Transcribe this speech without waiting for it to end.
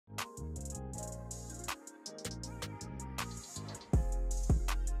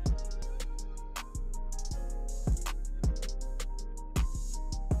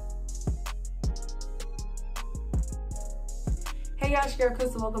Hey y'all, it's your girl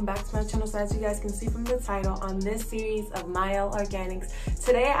Custard. Welcome back to my channel. So as you guys can see from the title, on this series of Mielle Organics,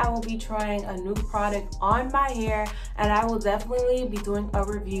 today I will be trying a new product on my hair, and I will definitely be doing a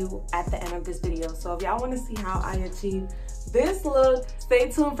review at the end of this video. So if y'all want to see how I achieve this look,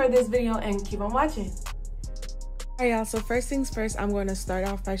 stay tuned for this video and keep on watching. Alright y'all, so first things first, I'm going to start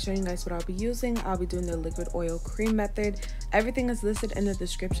off by showing you guys what I'll be using. I'll be doing the liquid oil cream method. Everything is listed in the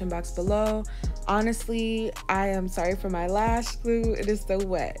description box below. Honestly, I am sorry for my lash glue. It is so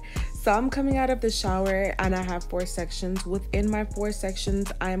wet. So I'm coming out of the shower and I have 4 sections. Within my 4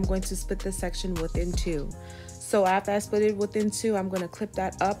 sections, I am going to split the section within 2. So after I split it within 2, I'm going to clip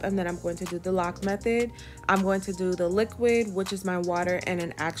that up and then I'm going to do the lock method. I'm going to do the liquid, which is my water, and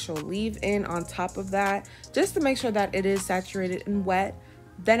an actual leave-in on top of that, just to make sure that it is saturated and wet.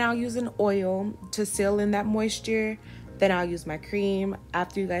 Then I'll use an oil to seal in that moisture. Then I'll use my cream.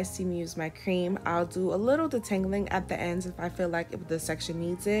 After you guys see me use my cream, I'll do a little detangling at the ends if I feel like the section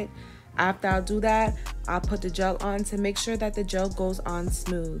needs it. After I'll do that, I'll put the gel on to make sure that the gel goes on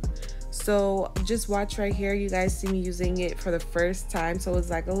smooth. So just watch right here. You guys see me using it for the first time, so it's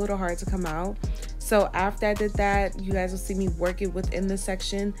like a little hard to come out. So after I did that, you guys will see me work it within the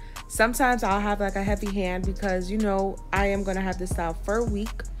section. Sometimes I'll have like a heavy hand because, you know, I am going to have this style for a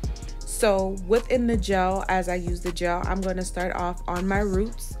week. So within the gel, as I use the gel, I'm going to start off on my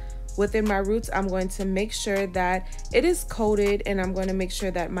roots. Within my roots, I'm going to make sure that it is coated, and I'm going to make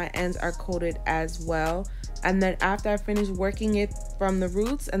sure that my ends are coated as well. And then after I finish working it from the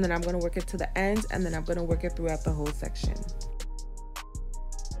roots, and then I'm going to work it to the ends, and then I'm going to work it throughout the whole section.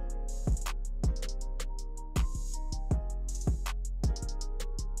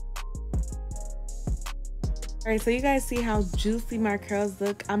 Alright, so you guys see how juicy my curls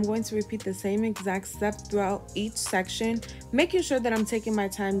look. I'm going to repeat the same exact step throughout each section, making sure that I'm taking my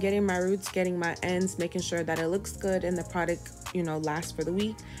time, getting my roots, getting my ends, making sure that it looks good and the product, you know, lasts for the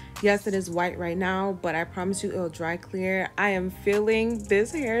week. Yes, it is white right now, but I promise you it'll dry clear. I am feeling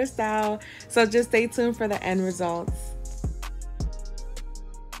this hairstyle, so just stay tuned for the end results.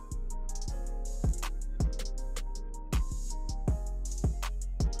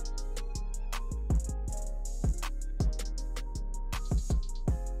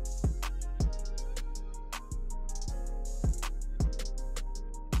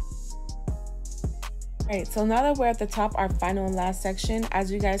 Alright, so now that we're at the top, our final and last section,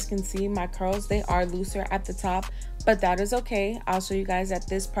 as you guys can see, my curls, they are looser at the top, but that is okay. I'll show you guys that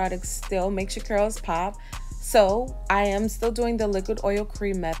this product still makes your curls pop. So I am still doing the liquid oil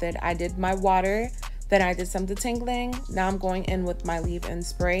cream method. I did my water, then I did some detangling. Now I'm going in with my leave-in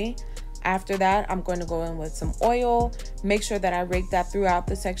spray. After that, I'm going to go in with some oil, make sure that I rake that throughout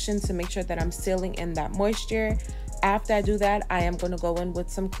the section to make sure that I'm sealing in that moisture. After I do that, I am going to go in with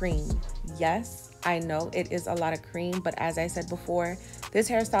some cream. Yes, I know it is a lot of cream, but as I said before, this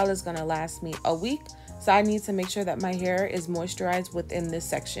hairstyle is going to last me a week, so I need to make sure that my hair is moisturized within this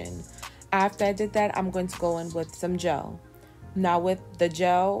section. After I did that, I'm going to go in with some gel. Now with the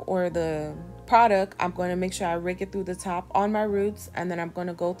gel or the product, I'm going to make sure I rake it through the top on my roots, and then I'm going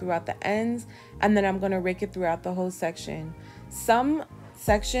to go throughout the ends, and then I'm going to rake it throughout the whole section. Some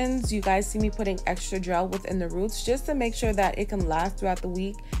sections you guys see me putting extra gel within the roots just to make sure that it can last throughout the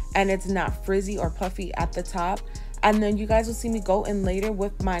week and it's not frizzy or puffy at the top. And then you guys will see me go in later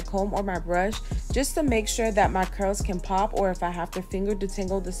with my comb or my brush just to make sure that my curls can pop, or if I have to finger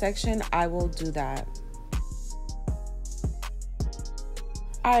detangle the section, I will do that.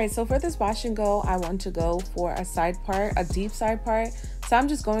 Alright, so for this wash and go, I want to go for a side part, a deep side part. So I'm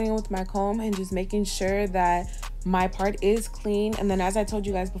just going in with my comb and just making sure that my part is clean. And then as I told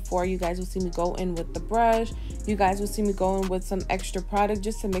you guys before, you guys will see me go in with the brush. You guys will see me go in with some extra product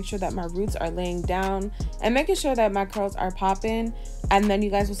just to make sure that my roots are laying down and making sure that my curls are popping. And then you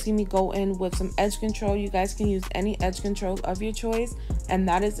guys will see me go in with some edge control. You guys can use any edge control of your choice, and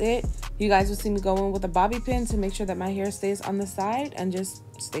that is it. You guys will see me go in with a bobby pin to make sure that my hair stays on the side, and just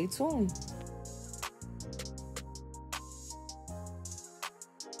stay tuned.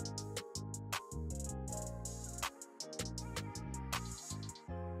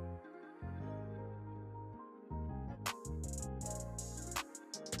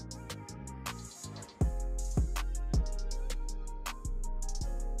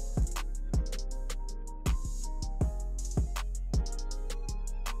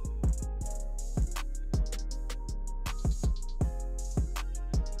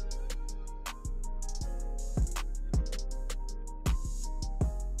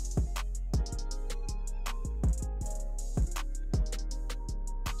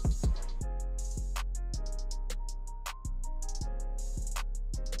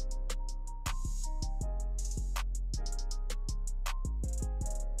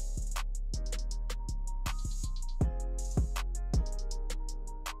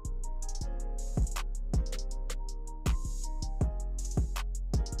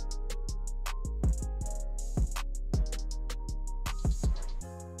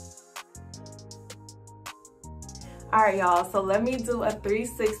 All right, y'all, so let me do a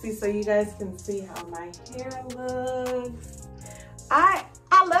 360 so you guys can see how my hair looks. I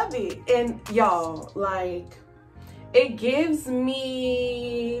love it. And y'all, like, it gives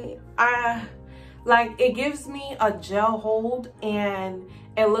me it gives me a gel hold, and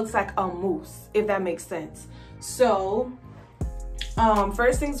it looks like a mousse, if that makes sense. So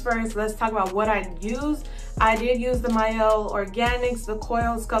first things first, let's talk about what I used. I did use the Mielle Organics, the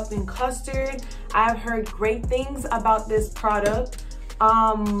Coil Sculpting Custard. I've heard great things about this product.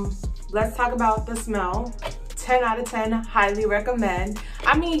 Let's talk about the smell. 10 out of 10, highly recommend.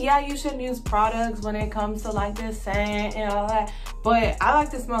 I mean, yeah, you should use products when it comes to like the scent and all that, but I like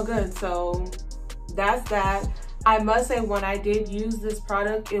to smell good, so that's that. I must say, when I did use this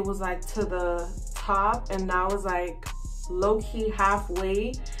product, it was like to the top, and I was like low-key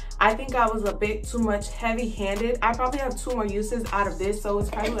halfway. I think I was a bit too much heavy-handed. I probably have 2 more uses out of this, so it's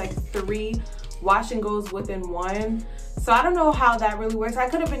probably like 3 wash and goes within 1. So I don't know how that really works. I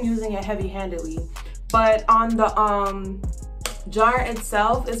could have been using it heavy-handedly. But on the jar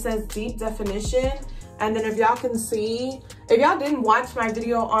itself, it says deep definition. And then if y'all can see, if y'all didn't watch my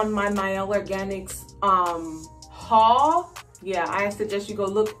video on my Mielle Organics haul, yeah, I suggest you go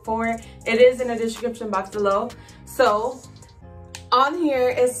look for it. It is in the description box below. So on here,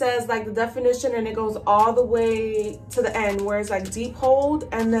 it says like the definition, and it goes all the way to the end where it's like deep hold.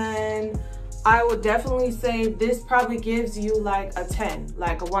 And then I would definitely say this probably gives you like a 10,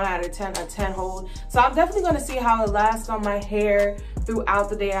 like a 1 out of 10, a 10 hold. So I'm definitely going to see how it lasts on my hair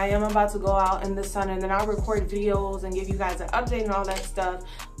throughout the day. I am about to go out in the sun, and then I'll record videos and give you guys an update and all that stuff.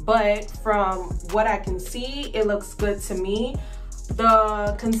 But from what I can see, it looks good to me.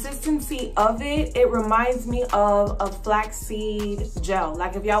 The consistency of it, it reminds me of a flaxseed gel.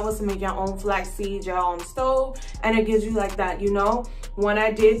 Like if y'all was to make your own flaxseed gel on the stove, and it gives you like that, you know? When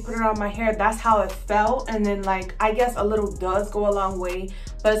I did put it on my hair, that's how it felt. And then like, I guess a little does go a long way.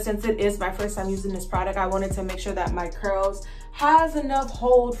 But since it is my first time using this product, I wanted to make sure that my curls has enough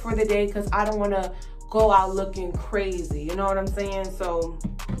hold for the day, because I don't want to go out looking crazy. You know what I'm saying? So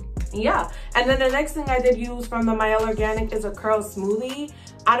yeah. And then the next thing I did use from the Mielle Organic is a curl smoothie.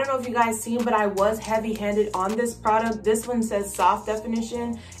 I don't know if you guys seen, but I was heavy-handed on this product. This one says soft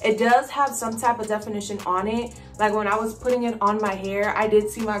definition. It does have some type of definition on it. Like when I was putting it on my hair, I did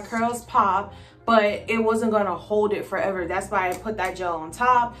see my curls pop, but it wasn't gonna hold it forever. That's why I put that gel on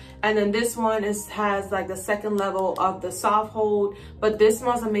top. And then this one has like the second level of the soft hold, but this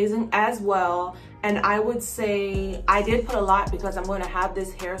smells amazing as well. And I would say I did put a lot because I'm going to have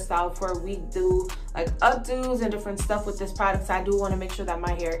this hairstyle for a week, do like updos and different stuff with this product. So I do want to make sure that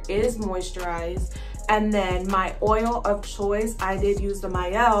my hair is moisturized. And then my oil of choice, I did use the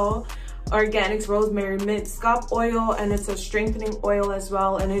Mielle Organics Rosemary Mint Scalp Oil, and it's a strengthening oil as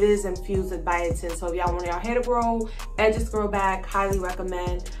well, and it is infused with biotin. So if y'all want y'all hair to grow, edges grow back, highly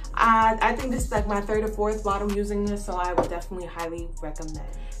recommend. I think this is like my 3rd or 4th bottle using this, so I would definitely highly recommend.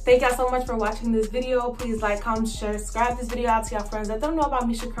 Thank y'all so much for watching this video. Please like, comment, share, subscribe this video out to y'all friends that don't know about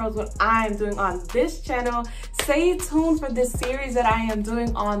Mesha Curlz, what I'm doing on this channel. Stay tuned for this series that I am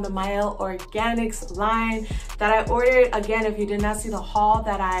doing on the Mielle Organics line that I ordered. Again, if you did not see the haul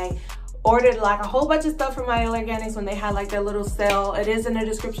that I ordered, like a whole bunch of stuff from Mielle Organics when they had like their little sale. It is in the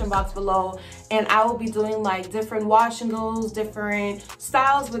description box below, and I will be doing like different wash and goes, different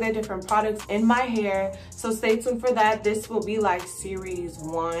styles with their different products in my hair. So stay tuned for that. This will be like series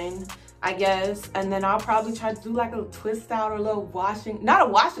 1, I guess, and then I'll probably try to do like a twist out or a little washing, not a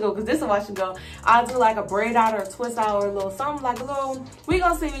wash and go, because this is a wash and go. I'll do like a braid out or a twist out or a little something, like a little, we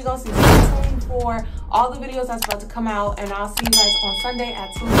gonna see. Stay tuned for all the videos that's about to come out, and I'll see you guys on Sunday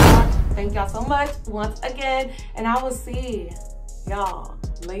at 2 o'clock. Thank y'all so much once again, and I will see y'all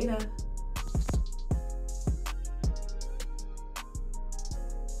later.